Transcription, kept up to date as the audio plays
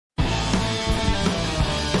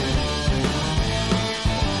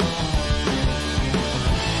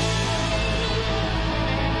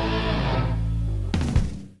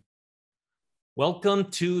Welcome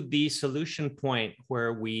to the Solution Point,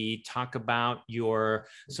 where we talk about your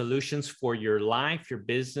solutions for your life, your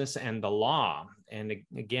business, and the law. And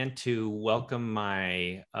again, to welcome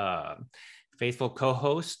my faithful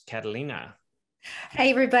co-host, Catalina. Hey,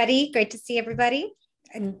 everybody. Great to see everybody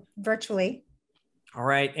and virtually. All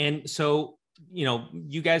right. And so, you know,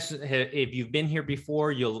 you guys, if you've been here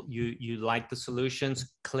before, you like the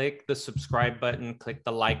solutions, click the subscribe button, click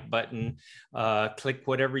the like button, click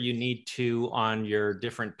whatever you need to on your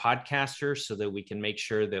different podcasters so that we can make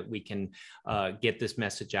sure that we can get this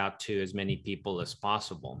message out to as many people as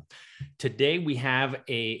possible. Today, we have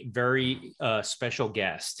a very special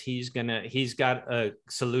guest. He's got a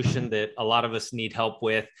solution that a lot of us need help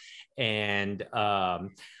with. And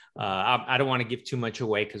I don't want to give too much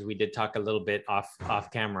away because we did talk a little bit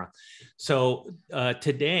off camera. So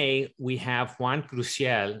today we have Juan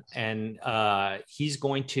Creixell, and he's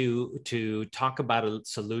going to talk about a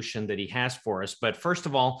solution that he has for us. But first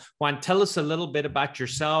of all, Juan, tell us a little bit about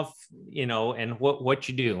yourself, you know, and what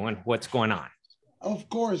you do and what's going on. Of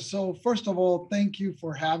course. So first of all, thank you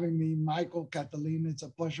for having me, Michael, Catalina. It's a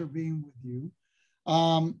pleasure being with you.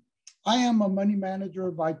 I am a money manager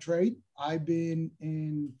by trade. I've been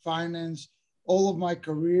in finance all of my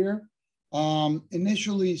career.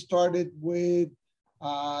 Initially started with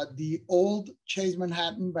the old Chase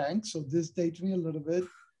Manhattan Bank. So this dates me a little bit.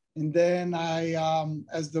 And then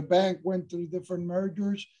as the bank went through different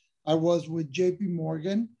mergers, I was with JP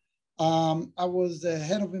Morgan. I was the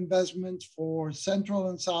head of investments for Central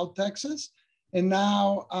and South Texas. And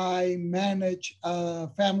now I manage a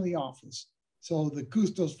family office. So the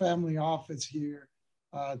Custos family office here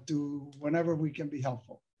to whenever we can be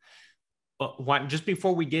helpful. Juan, just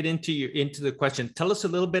before we get into the question, tell us a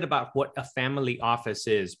little bit about what a family office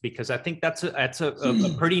is, because I think that's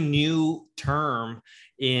a pretty new term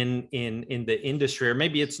in the industry, or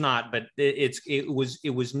maybe it's not, but it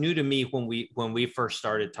was new to me when we first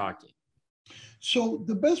started talking. So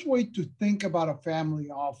the best way to think about a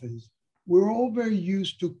family office, we're all very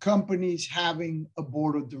used to companies having a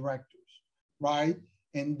board of directors, right?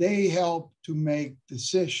 And they help to make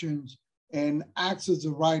decisions and access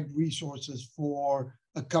the right resources for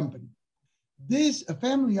a company. A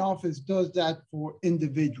family office does that for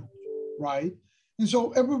individuals, right? And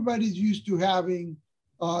so everybody's used to having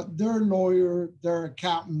their lawyer, their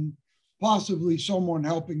accountant, possibly someone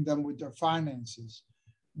helping them with their finances.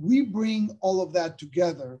 We bring all of that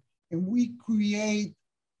together and we create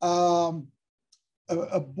a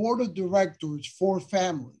board of directors for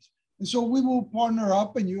families. And so we will partner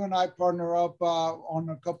up, and you and I partner up on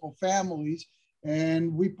a couple families,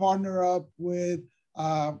 and we partner up with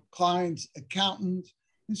clients' accountants.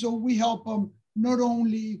 And so we help them not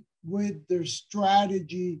only with their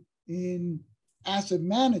strategy in asset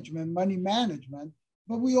management, money management,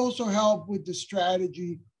 but we also help with the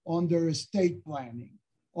strategy on their estate planning,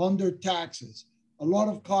 on their taxes. A lot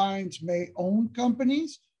of clients may own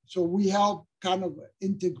companies, so we help kind of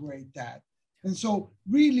integrate that. And so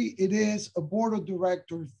really it is a board of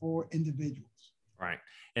directors for individuals. Right.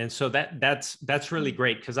 And so that's really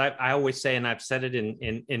great, because I always say, and I've said it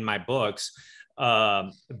in my books,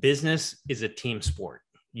 business is a team sport.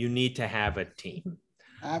 You need to have a team.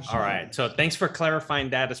 Absolutely. All right. So thanks for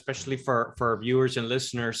clarifying that, especially for our viewers and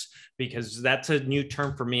listeners, because that's a new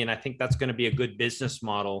term for me. And I think that's going to be a good business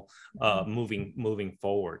model moving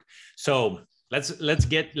forward. So let's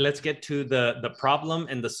get to the problem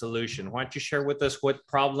and the solution. Why don't you share with us what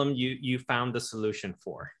problem you found the solution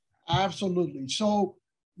for? Absolutely. So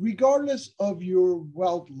regardless of your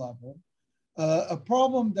wealth level, a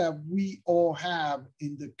problem that we all have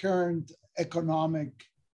in the current economic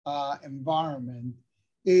environment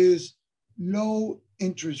is low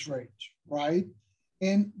interest rates, right?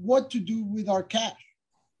 And what to do with our cash.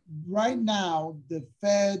 Right now, the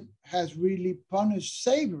Fed has really punished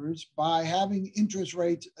savers by having interest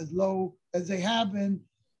rates as low as they have been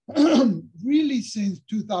really since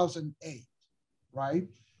 2008, right?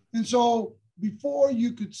 And so before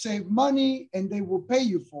you could save money and they will pay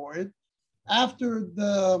you for it, after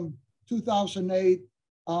the 2008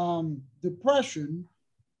 depression,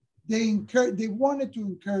 they wanted to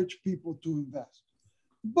encourage people to invest.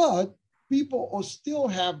 But people will still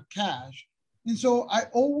have cash. And so I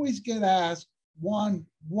always get asked, one,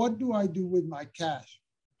 what do I do with my cash?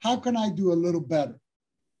 How can I do a little better?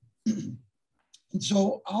 And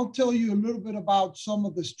so I'll tell you a little bit about some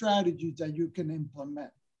of the strategies that you can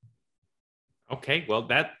implement. Okay, well,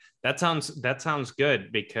 that sounds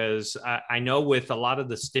good, because I know with a lot of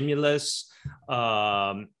the stimulus,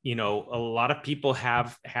 you know, a lot of people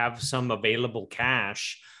have some available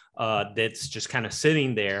cash that's just kind of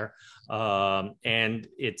sitting there. And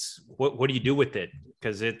it's what do you do with it?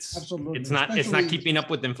 Because Absolutely. it's not keeping up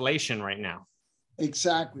with inflation right now.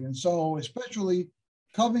 Exactly. And so especially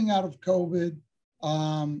coming out of COVID,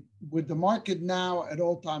 with the market now at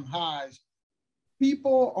all-time highs,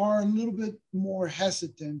 people are a little bit more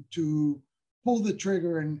hesitant to pull the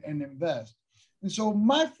trigger and invest. And so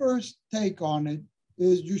my first take on it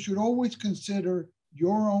is you should always consider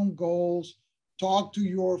your own goals, talk to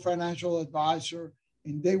your financial advisor,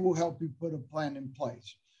 and they will help you put a plan in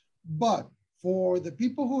place. But for the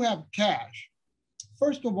people who have cash,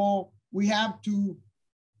 first of all, we have to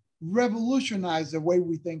revolutionize the way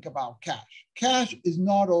we think about cash. Cash is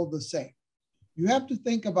not all the same. You have to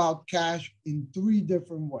think about cash in three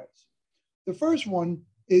different ways. The first one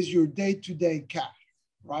is your day-to-day cash,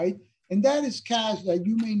 right? And that is cash that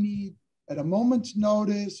you may need at a moment's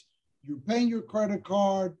notice. You're paying your credit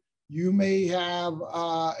card. You may have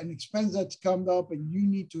an expense that's come up and you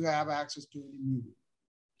need to have access to it immediately.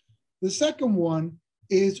 The second one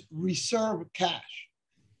is reserve cash.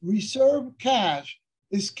 Reserve cash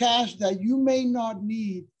is cash that you may not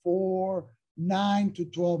need for 9 to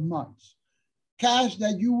 12 months. Cash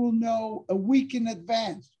that you will know a week in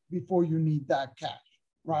advance before you need that cash,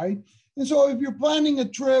 right? And so if you're planning a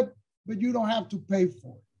trip, but you don't have to pay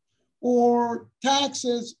for it, or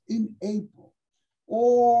taxes in April,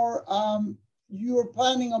 or you're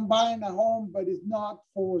planning on buying a home, but it's not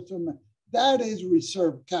for some, that is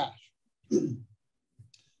reserve cash. The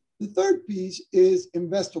third piece is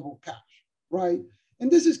investable cash, right? And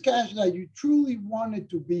this is cash that you truly want it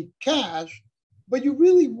to be cash, but you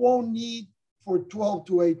really won't need for 12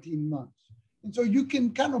 to 18 months. And so you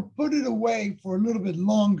can kind of put it away for a little bit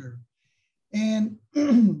longer. And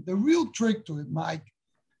the real trick to it, Mike,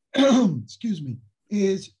 excuse me,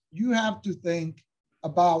 is you have to think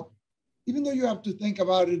about, even though you have to think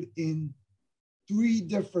about it in three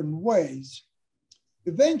different ways,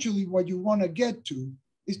 eventually what you want to get to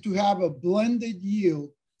is to have a blended yield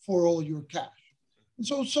for all your cash. And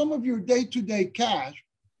so some of your day-to-day cash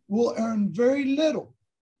will earn very little.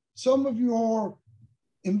 Some of your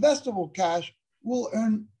investable cash will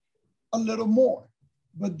earn a little more.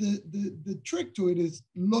 But the trick to it is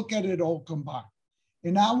look at it all combined.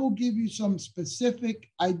 And I will give you some specific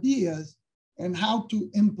ideas and how to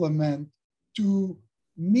implement to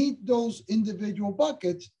meet those individual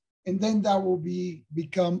buckets. And then that will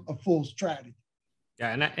become a full strategy.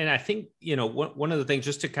 Yeah, and I think, you know, one of the things,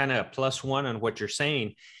 just to kind of plus one on what you're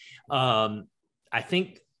saying, I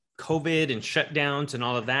think COVID and shutdowns and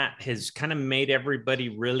all of that has kind of made everybody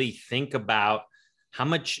really think about how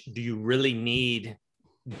much do you really need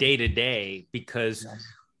day to day, because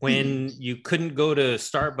when you couldn't go to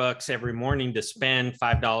Starbucks every morning to spend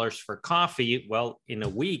 $5 for coffee, well, in a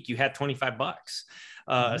week you had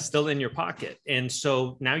 $25 still in your pocket. And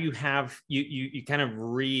so now you have, you kind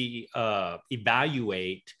of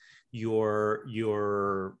evaluate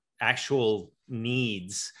your actual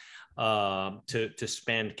needs to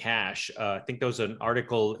spend cash. I think there was an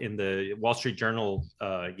article in the Wall Street Journal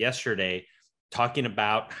yesterday talking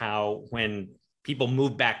about how when people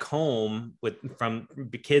move back home from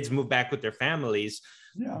the kids move back with their families,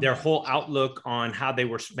 their whole outlook on how they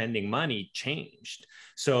were spending money changed.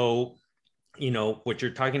 So, you know, what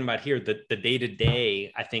you're talking about here, the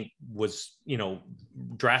day-to-day, I think was, you know,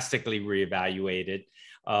 drastically reevaluated.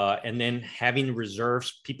 And then having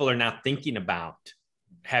reserves, people are now thinking about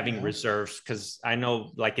having reserves, because I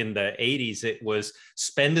know like in the 80s, it was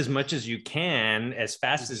spend as much as you can, as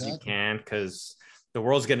fast as you can, because the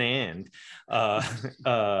world's going to end.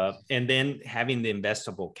 And then having the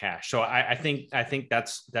investable cash. So I think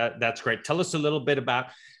that's great. Tell us a little bit about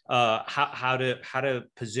how to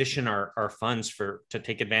position our funds to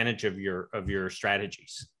take advantage of your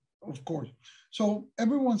strategies. Of course. So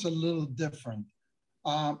everyone's a little different.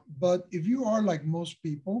 But if you are like most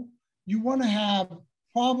people, you want to have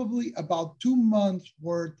probably about 2 months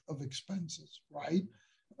worth of expenses, right?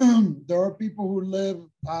 There are people who live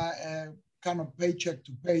kind of paycheck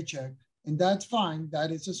to paycheck, and that's fine.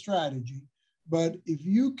 That is a strategy. But if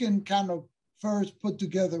you can kind of first put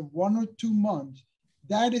together 1 or 2 months,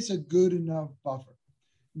 that is a good enough buffer.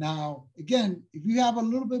 Now, again, if you have a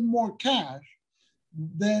little bit more cash,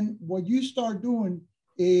 then what you start doing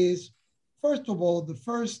is, first of all, the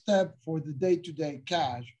first step for the day-to-day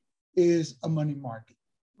cash is a money market,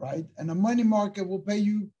 right? And a money market will pay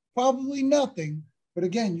you probably nothing, but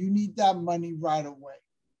again, you need that money right away.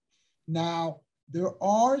 Now, there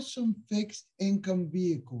are some fixed income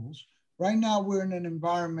vehicles. Right now, we're in an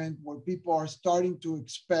environment where people are starting to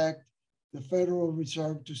expect the Federal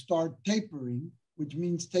Reserve to start tapering, which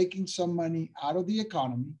means taking some money out of the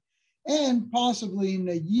economy. and possibly in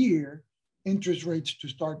a year, interest rates to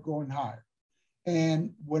start going higher.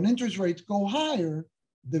 And when interest rates go higher,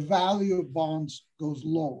 the value of bonds goes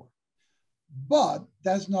lower. But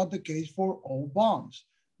that's not the case for all bonds.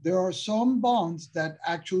 There are some bonds that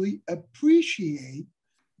actually appreciate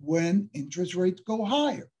when interest rates go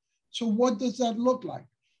higher. So what does that look like?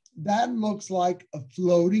 That looks like a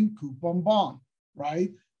floating coupon bond,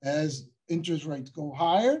 right? As interest rates go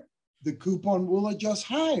higher, the coupon will adjust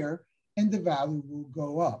higher and the value will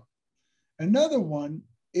go up. Another one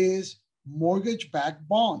is mortgage-backed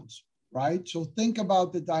bonds, right? So think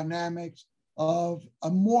about the dynamics of a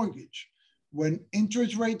mortgage. When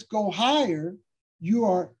interest rates go higher, you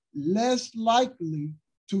are less likely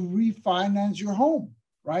to refinance your home,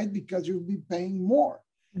 right? Because you'll be paying more.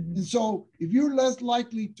 Mm-hmm. And so if you're less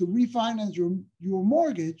likely to refinance your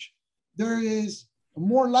mortgage, there is a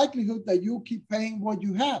more likelihood that you'll keep paying what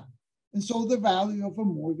you have. And so the value of a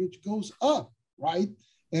mortgage goes up, right?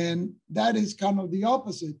 And that is kind of the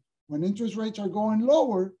opposite. When interest rates are going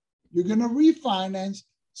lower, you're going to refinance.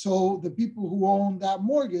 So the people who own that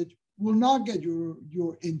mortgage will not get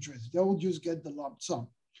your interest. They'll just get the lump sum.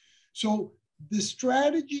 So the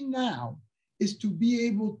strategy now is to be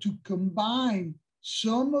able to combine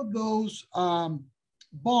some of those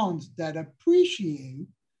bonds that appreciate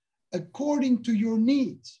according to your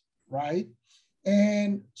needs, right?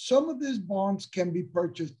 And some of these bonds can be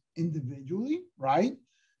purchased individually, right?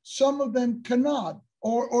 Some of them cannot,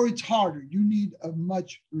 or it's harder. You need a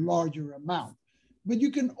much larger amount. But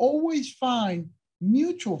you can always find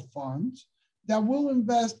mutual funds that will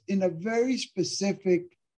invest in a very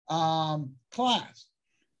specific class.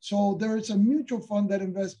 So there's a mutual fund that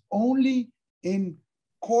invests only in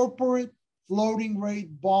corporate floating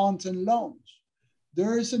rate bonds and loans.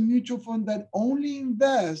 There is a mutual fund that only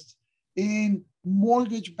invests in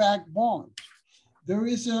mortgage-backed bonds. There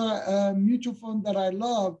is a mutual fund that I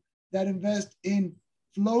love that invests in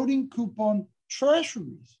floating coupon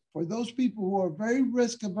treasuries for those people who are very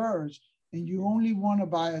risk averse and you only want to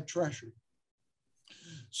buy a treasury.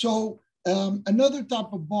 So another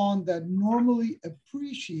type of bond that normally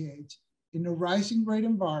appreciates in a rising rate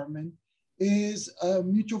environment is a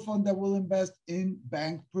mutual fund that will invest in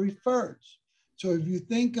bank preferreds. So if you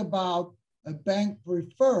think about a bank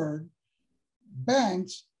preferred,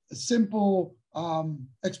 banks, a simple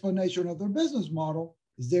explanation of their business model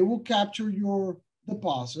is they will capture your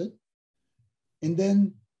deposit and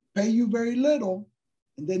then pay you very little,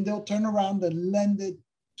 and then they'll turn around and lend it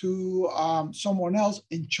to someone else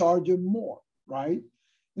and charge them more, right?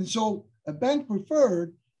 And so a bank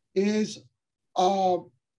preferred is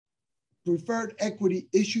preferred equity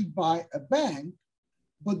issued by a bank,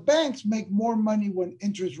 but banks make more money when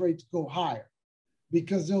interest rates go higher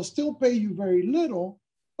because they'll still pay you very little,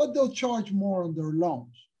 but they'll charge more on their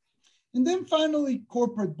loans. And then finally,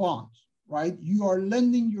 corporate bonds, right? You are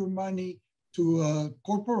lending your money to a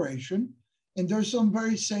corporation, and there's some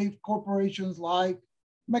very safe corporations like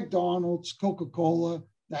McDonald's, Coca-Cola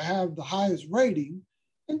that have the highest rating.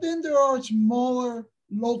 And then there are smaller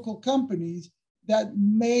local companies that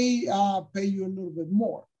may pay you a little bit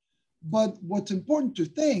more. But what's important to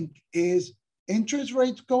think is interest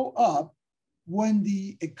rates go up when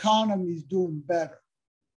the economy is doing better,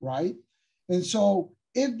 right? And so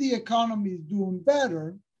if the economy is doing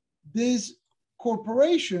better, these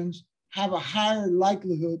corporations have a higher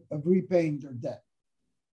likelihood of repaying their debt,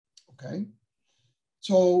 okay?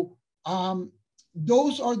 So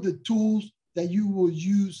those are the tools that you will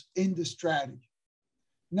use in the strategy.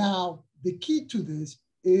 Now, the key to this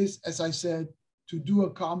is, as I said, to do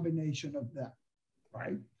a combination of them,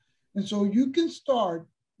 right? And so you can start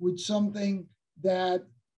with something that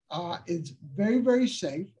is very, very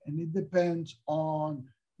safe, and it depends on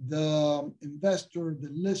the investor, the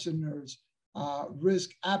listener's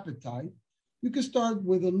risk appetite. You can start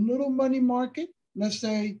with a little money market. Let's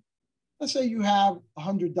say you have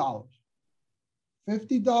 $100,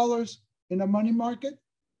 $50 in a money market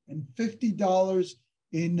and $50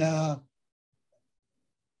 in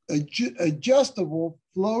adjustable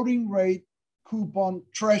floating rate coupon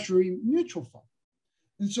treasury mutual fund.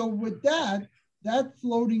 And so with that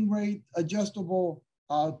floating rate adjustable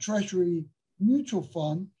treasury mutual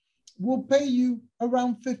fund will pay you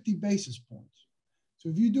around 50 basis points. So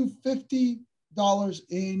if you do $50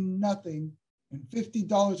 in nothing and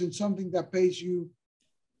 $50 in something that pays you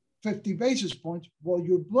 50 basis points, well,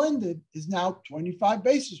 your blended is now 25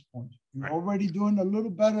 basis points. You're already doing a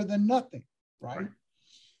little better than nothing, right?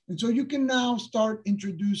 And so you can now start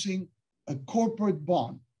introducing a corporate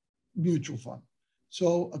bond mutual fund.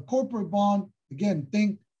 So a corporate bond, again,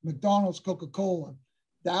 think McDonald's, Coca-Cola.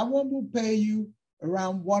 That one will pay you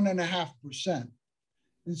around 1.5%.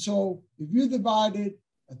 And so if you divide it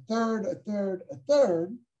a third, a third, a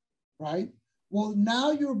third, right? Well,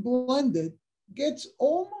 now your blended gets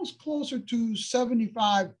almost closer to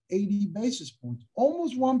 75, 80 basis points,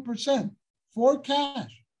 almost 1% for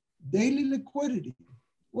cash, daily liquidity.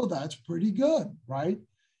 Well, that's pretty good, right?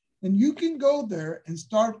 And you can go there and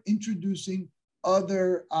start introducing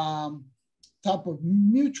other type of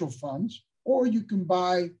mutual funds, or you can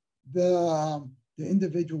buy the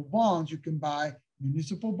individual bonds. You can buy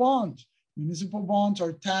municipal bonds. Municipal bonds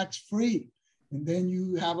are tax-free. And then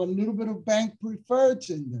you have a little bit of bank preferreds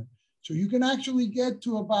in there. So you can actually get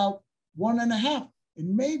to about 1.5.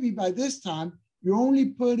 And maybe by this time, you're only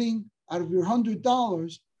putting out of your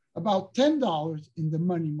 $100, about $10 in the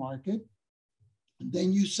money market. And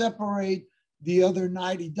then you separate the other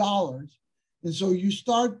 $90. And so you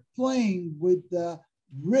start playing with the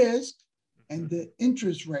risk and the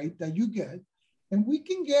interest rate that you get. And we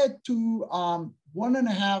can get to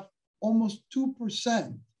 1.5, almost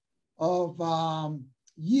 2% of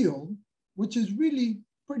yield, which is really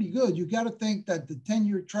pretty good. You got to think that the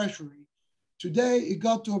 10-year treasury, today it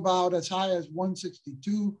got to about as high as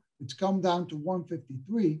 162. It's come down to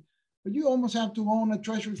 153, but you almost have to own a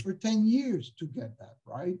treasury for 10 years to get that,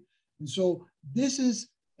 right? And so this is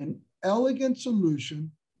an elegant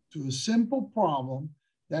solution to a simple problem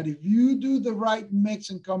that if you do the right mix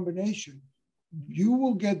and combination, you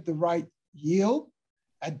will get the right yield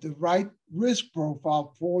at the right risk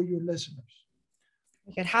profile for your listeners.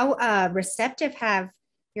 Good. How receptive have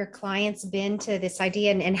your clients been to this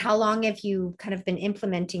idea, and how long have you kind of been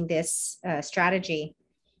implementing this strategy?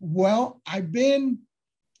 Well, I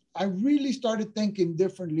really started thinking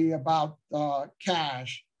differently about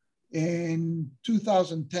cash in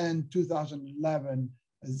 2010, 2011,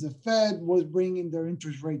 as the Fed was bringing their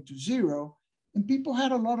interest rate to zero, and people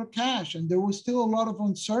had a lot of cash, and there was still a lot of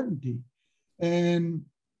uncertainty. And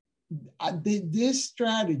this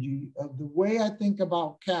strategy of the way I think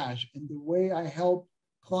about cash and the way I help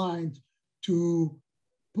clients to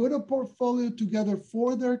put a portfolio together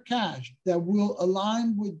for their cash that will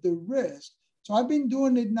align with the risk. So I've been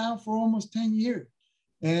doing it now for almost 10 years.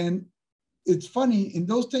 And it's funny, in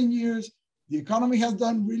those 10 years, the economy has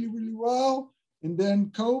done really, really well. And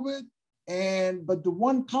then COVID, but the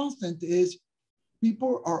one constant is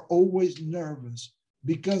people are always nervous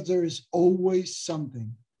because there is always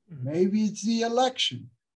something. Maybe it's the election.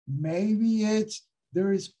 Maybe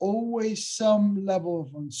there is always some level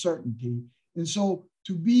of uncertainty. And so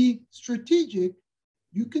to be strategic,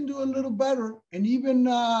 you can do a little better and even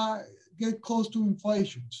get close to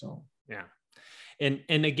inflation. So yeah.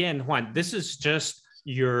 And again, Juan, this is just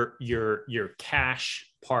your cash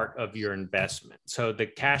part of your investment. So the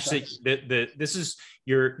cash this is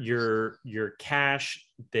your cash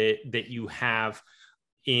that you have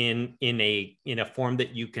in a form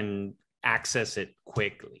that you can access it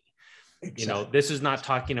quickly. Exactly. You know, this is not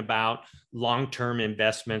talking about long-term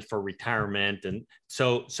investment for retirement. And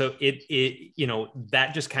so it you know,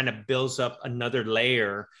 that just kind of builds up another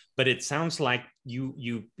layer, but it sounds like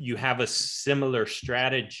you have a similar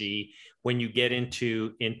strategy when you get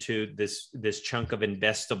into this chunk of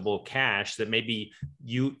investable cash that maybe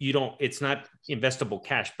you don't, it's not investable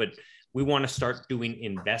cash, but we want to start doing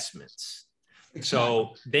investments. Exactly.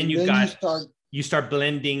 So then you start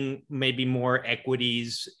blending maybe more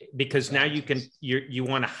equities, because exactly. Now you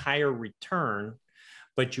want a higher return,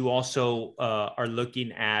 but you also are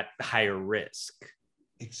looking at higher risk.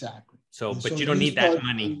 Exactly. So you don't need that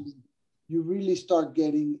money. You really start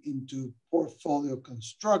getting into portfolio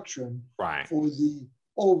construction, right, for the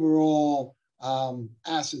overall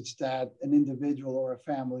assets that an individual or a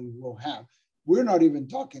family will have. We're not even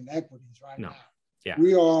talking equities right now. Yeah.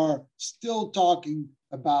 We are still talking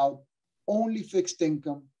about only fixed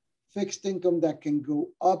income that can go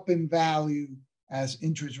up in value as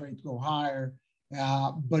interest rates go higher,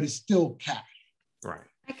 but it's still cash. Right.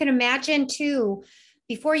 I can imagine too,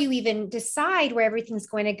 before you even decide where everything's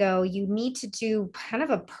going to go, you need to do kind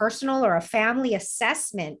of a personal or a family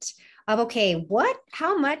assessment of, okay,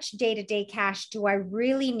 how much day-to-day cash do I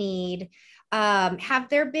really need? Have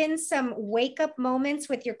there been some wake-up moments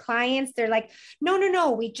with your clients? They're like,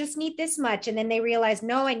 no, we just need this much. And then they realize,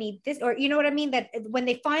 no, I need this, or you know what I mean? That when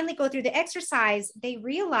they finally go through the exercise, they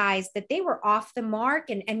realize that they were off the mark,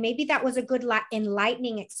 and maybe that was a good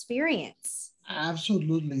enlightening experience.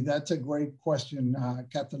 Absolutely. That's a great question,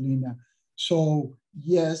 Catalina. So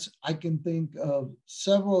yes, I can think of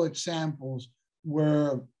several examples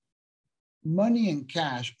where money and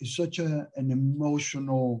cash is such an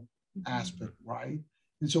emotional aspect, right?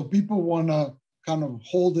 And so people want to kind of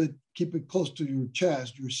hold it, keep it close to your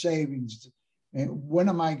chest, your savings. And when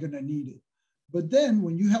am I going to need it? But then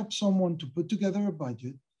when you help someone to put together a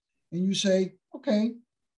budget and you say, okay,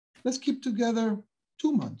 let's keep together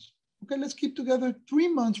 2 months. Okay, let's keep together 3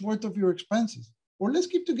 months worth of your expenses. Or let's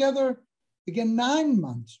keep together, again, 9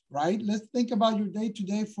 months, right? Let's think about your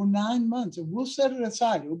day-to-day for 9 months and we'll set it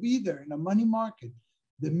aside. It'll be there in a money market.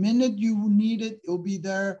 The minute you need it, it'll be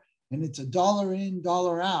there and it's $1 in,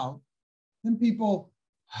 $1 out. Then people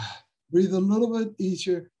breathe a little bit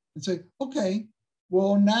easier and say, okay,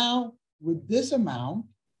 well, now with this amount,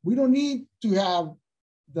 we don't need to have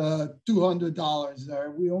the $200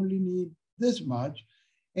 there. We only need this much.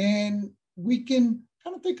 And we can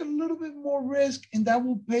kind of take a little bit more risk and that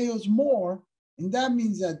will pay us more. And that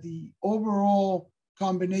means that the overall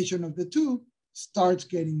combination of the two starts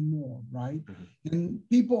getting more, right? Mm-hmm. And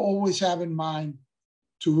people always have in mind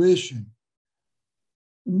tuition,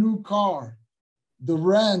 new car, the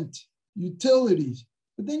rent, utilities.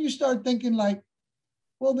 But then you start thinking like,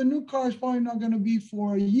 well, the new car is probably not going to be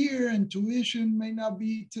for a year and tuition may not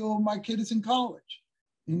be till my kid is in college.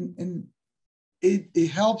 And it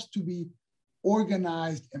helps to be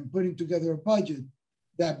organized and putting together a budget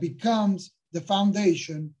that becomes the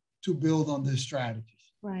foundation to build on this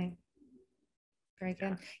strategies. Right. Very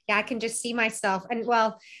good. Yeah, I can just see myself. And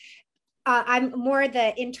well, I'm more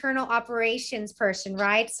the internal operations person,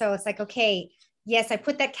 right? So it's like, okay, yes, I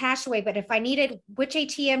put that cash away, but if I needed, which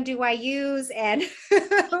ATM do I use and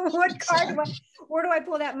what card, where do I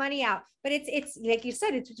pull that money out? But it's like you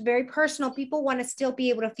said, it's very personal. People want to still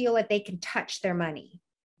be able to feel like they can touch their money.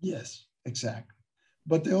 Yes, exactly.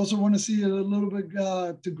 But they also want to see it a little bit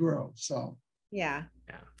to grow. So yeah.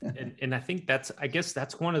 And I think I guess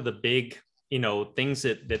that's one of the big, things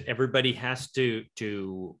that everybody has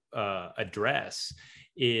to address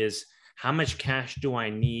is how much cash do I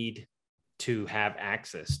need to have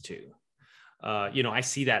access to? I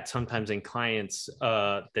see that sometimes in clients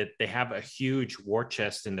that they have a huge war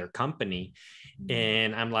chest in their company.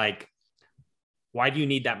 And I'm like, why do you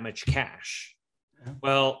need that much cash? Yeah.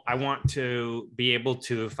 Well, I want to be able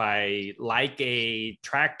to, if I like a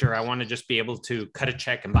tractor, I want to just be able to cut a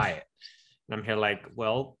check and buy it. And I'm here like,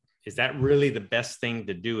 well, is that really the best thing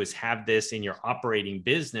to do, is have this in your operating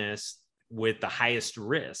business with the highest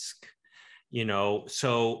risk?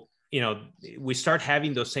 So we start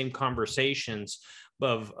having those same conversations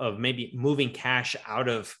of maybe moving cash out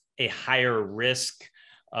of a higher risk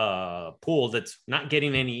pool that's not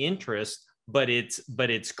getting any interest, but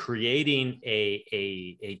it's creating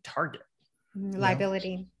a target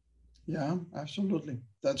liability. Yeah, absolutely.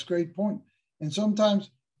 That's a great point. And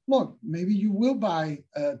sometimes, look, maybe you will buy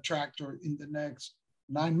a tractor in the next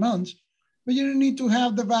 9 months, but you don't need to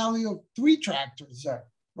have the value of 3 tractors there,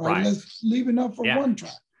 right? Let's leave enough for 1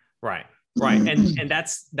 tractor. Right. And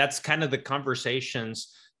that's kind of the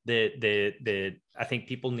conversations that I think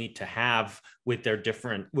people need to have with their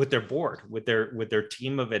board, with their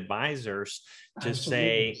team of advisors to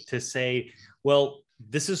say, well,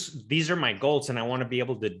 these are my goals and I want to be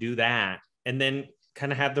able to do that. And then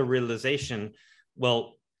kind of have the realization,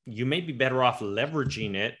 well, you may be better off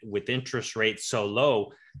leveraging it with interest rates so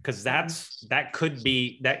low, because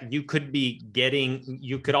you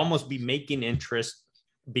could almost be making interest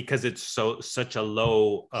because it's such a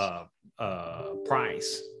low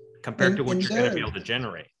price compared to what you're going to be able to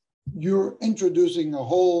generate. You're introducing a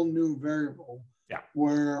whole new variable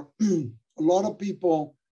where a lot of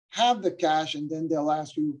people have the cash and then they'll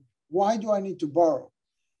ask you, why do I need to borrow?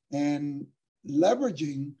 And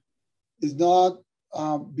leveraging is not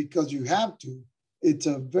because you have to. It's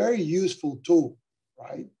a very useful tool,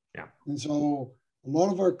 right? Yeah. And so a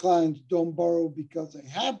lot of our clients don't borrow because they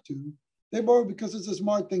have to. They borrow because it's a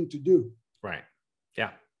smart thing to do. Right.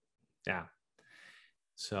 Yeah. Yeah.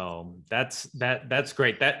 So that's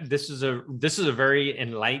great. This is a very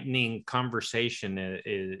enlightening conversation.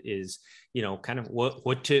 Is kind of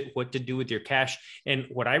what to do with your cash. And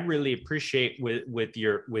what I really appreciate with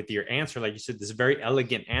your answer, like you said, this very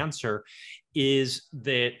elegant answer, is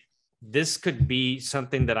that this could be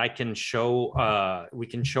something that I can show. We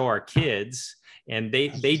can show our kids. And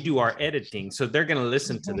they do our editing. So they're going to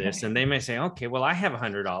listen to this and they may say, okay, well, I have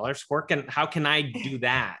 $100. How can I do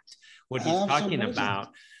that? What he's talking about.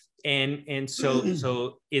 And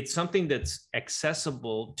so it's something that's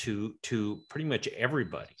accessible to pretty much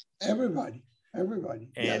everybody. Everybody.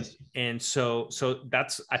 Yes. And so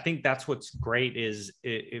I think that's what's great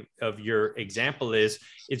of your example is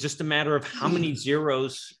it's just a matter of how many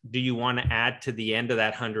zeros do you want to add to the end of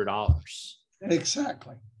that $100?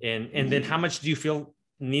 Exactly. And then how much do you feel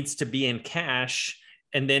needs to be in cash?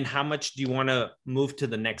 And then how much do you want to move to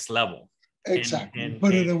the next level? Exactly. And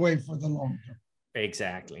put it away for the long term.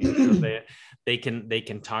 Exactly. So they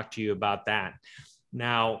can talk to you about that.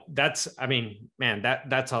 Now that's, I mean, man,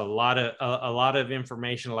 that's a lot of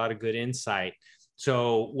information, a lot of good insight.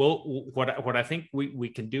 So what I think we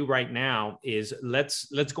can do right now is let's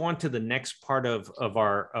go on to the next part of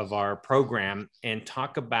our program and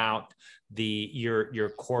talk about your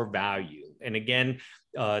core value. And again,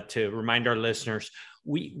 to remind our listeners,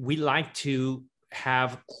 we like to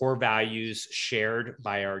have core values shared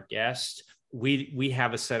by our guests. We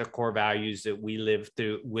have a set of core values that we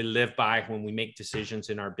live by when we make decisions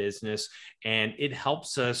in our business, and it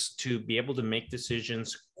helps us to be able to make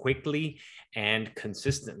decisions quickly and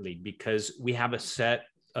consistently because we have a set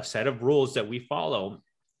of rules that we follow,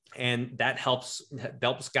 and that helps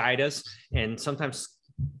guide us. And sometimes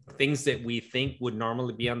things that we think would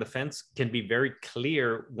normally be on the fence can be very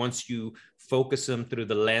clear once you focus them through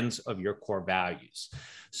the lens of your core values.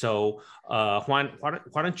 So Juan,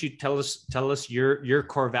 why don't you tell us your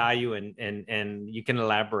core value, and you can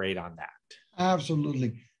elaborate on that.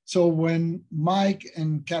 Absolutely. So when Mike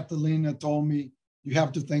and Catalina told me you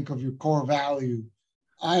have to think of your core value,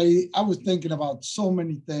 I was thinking about so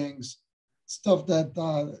many things, stuff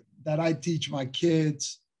that I teach my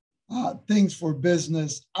kids, things for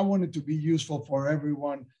business. I want it to be useful for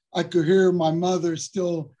everyone. I could hear my mother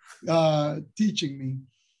still teaching me.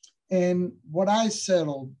 And what I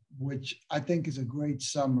settled, which I think is a great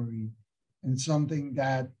summary and something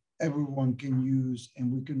that everyone can use and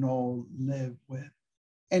we can all live with,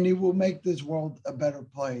 and it will make this world a better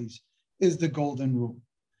place, is the golden rule.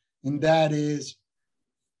 And that is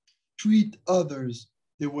treat others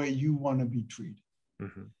the way you want to be treated.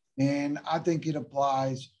 Mm-hmm. And I think it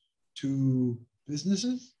applies to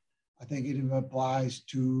businesses. I think it applies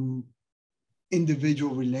to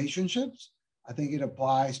individual relationships. I think it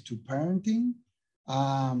applies to parenting.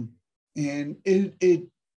 And it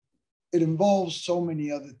involves so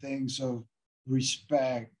many other things of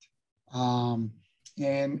respect. And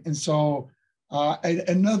so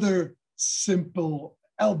another simple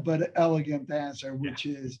but elegant answer, which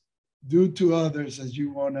is do to others as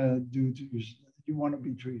you want to do to yourself. You want to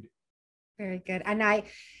be treated. Very good. And I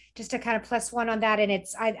just to kind of plus one on that. And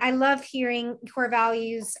it's, I love hearing core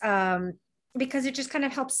values because it just kind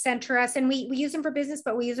of helps center us, and we use them for business,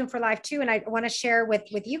 but we use them for life too. And I want to share with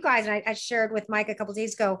you guys, and I shared with Mike a couple of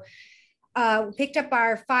days ago, picked up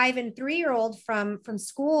our 5 and 3-year-old from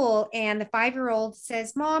school, and the 5-year-old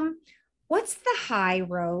says, "Mom, what's the high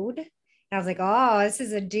road?" And I was like, "Oh, this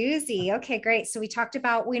is a doozy." Okay, great. So we talked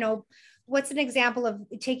about, what's an example of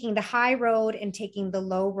taking the high road and taking the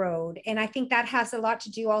low road? And I think that has a lot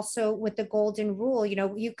to do also with the golden rule.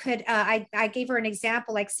 You could, I gave her an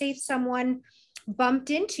example, like say if someone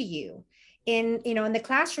bumped into you in the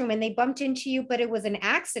classroom and they bumped into you, but it was an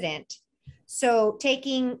accident. So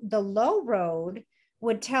taking the low road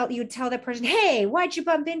you'd tell the person, "Hey, why'd you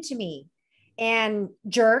bump into me?" And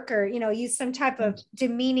jerk, or, use some type of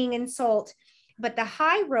demeaning insult. But the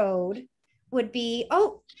high road would be,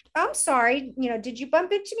 "Oh, I'm sorry, did you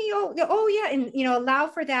bump into me? Oh yeah." And, allow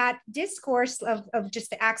for that discourse of just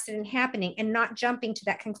the accident happening and not jumping to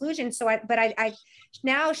that conclusion. So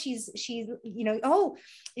now she's, "Oh,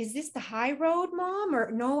 is this the high road, Mom?"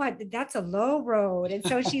 Or, "No, that's a low road." And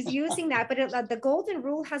so she's using that, but the golden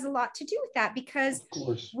rule has a lot to do with that, because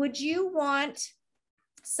would you want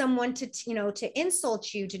someone to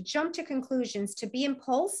insult you, to jump to conclusions, to be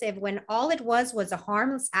impulsive when all it was a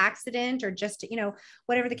harmless accident, or just,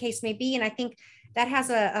 whatever the case may be? And I think that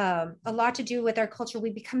has a lot to do with our culture.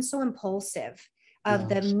 We become so impulsive of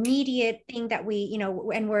the immediate thing that we,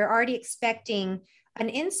 and we're already expecting an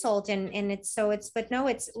insult, and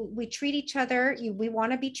we treat each other. We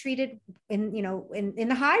want to be treated in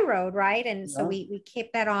the high road, right? And so we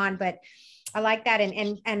keep that on. But I like that.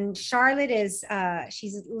 And Charlotte is,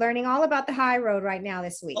 she's learning all about the high road right now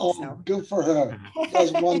this week. Oh, so good for her.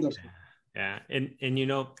 That's wonderful. Yeah. And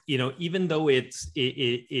even though it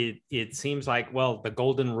seems like, well, the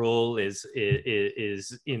golden rule is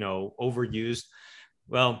overused.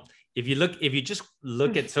 Well, if you just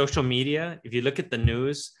look at social media, if you look at the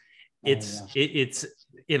news, it's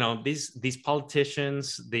these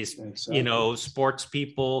politicians, these, sports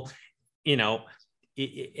people,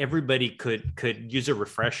 everybody could use a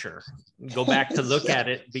refresher, go back to look at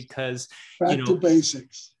it, because back to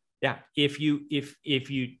basics. Yeah. If you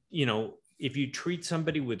treat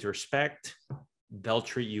somebody with respect, they'll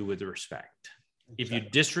treat you with respect. Exactly. If you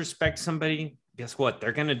disrespect somebody, guess what?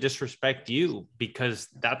 They're going to disrespect you, because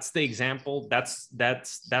that's the example. That's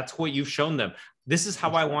what you've shown them. This is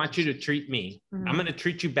how I want you to treat me. Mm-hmm. I'm going to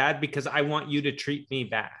treat you bad because I want you to treat me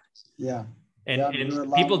bad. Yeah. And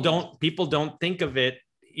people don't think of it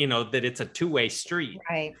you know, that it's a two-way street.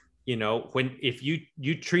 Right. You know, if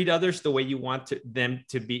you treat others the way you want them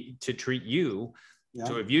to treat you. Yeah.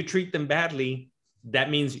 So if you treat them badly, that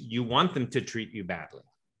means you want them to treat you badly.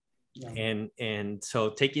 Yeah. And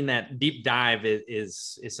so taking that deep dive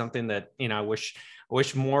is something that, you know, I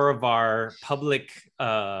wish more of our public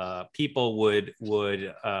people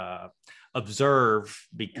would observe,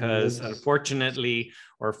 because unfortunately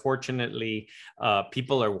or fortunately,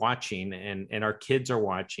 people are watching, and our kids are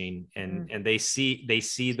watching, and they see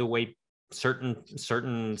the way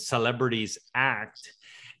certain celebrities act,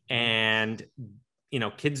 and, you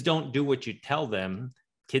know, kids don't do what you tell them,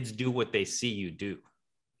 kids do what they see you do.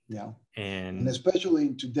 Yeah. And especially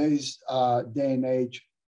in today's day and age,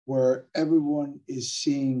 where everyone is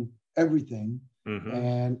seeing everything,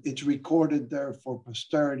 and it's recorded there for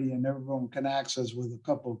posterity, and everyone can access with a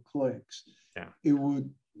couple of clicks. Yeah. It would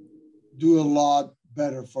do a lot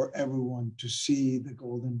better for everyone to see the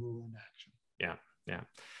golden rule in action. Yeah. Yeah.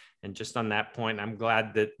 And just on that point, I'm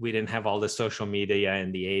glad that we didn't have all the social media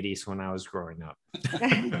in the 80s when I was growing up.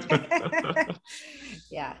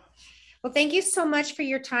 Yeah. Well, thank you so much for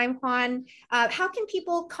your time, Juan. How can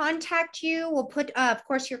people contact you? We'll put, of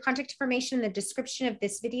course, your contact information in the description of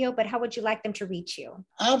this video, but how would you like them to reach you?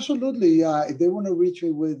 Absolutely. If they want to reach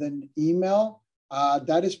me with an email,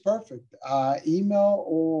 that is perfect. Email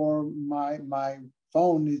or my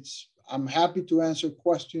phone. I'm happy to answer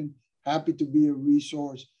questions, happy to be a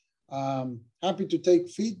resource, happy to take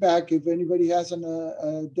feedback. If anybody has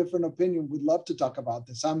a different opinion, we'd love to talk about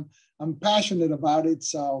this. I'm passionate about it,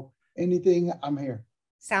 so anything, I'm here.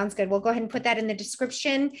 Sounds good. We'll go ahead and put that in the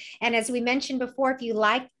description. And as we mentioned before, if you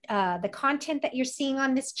like the content that you're seeing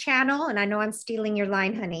on this channel, and I know I'm stealing your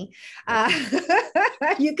line, honey,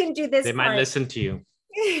 you can do this. They might listen to you.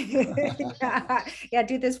 Yeah,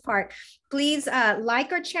 do this part. Please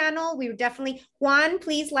like our channel. We definitely, Juan,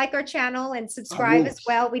 please like our channel and subscribe as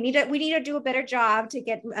well. We need to do a better job to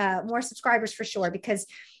get more subscribers for sure, because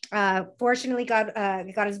fortunately God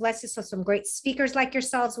has blessed us with some great speakers like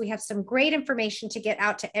yourselves. We have some great information to get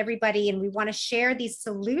out to everybody, and we want to share these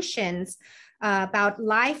solutions about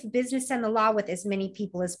life, business, and the law with as many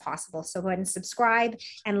people as possible. So go ahead and subscribe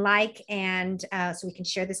and like, and so we can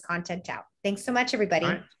share this content out. Thanks so much, everybody.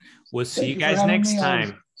 All right. We'll see you guys next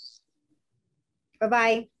time.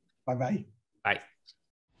 Bye-bye. Bye-bye. Bye.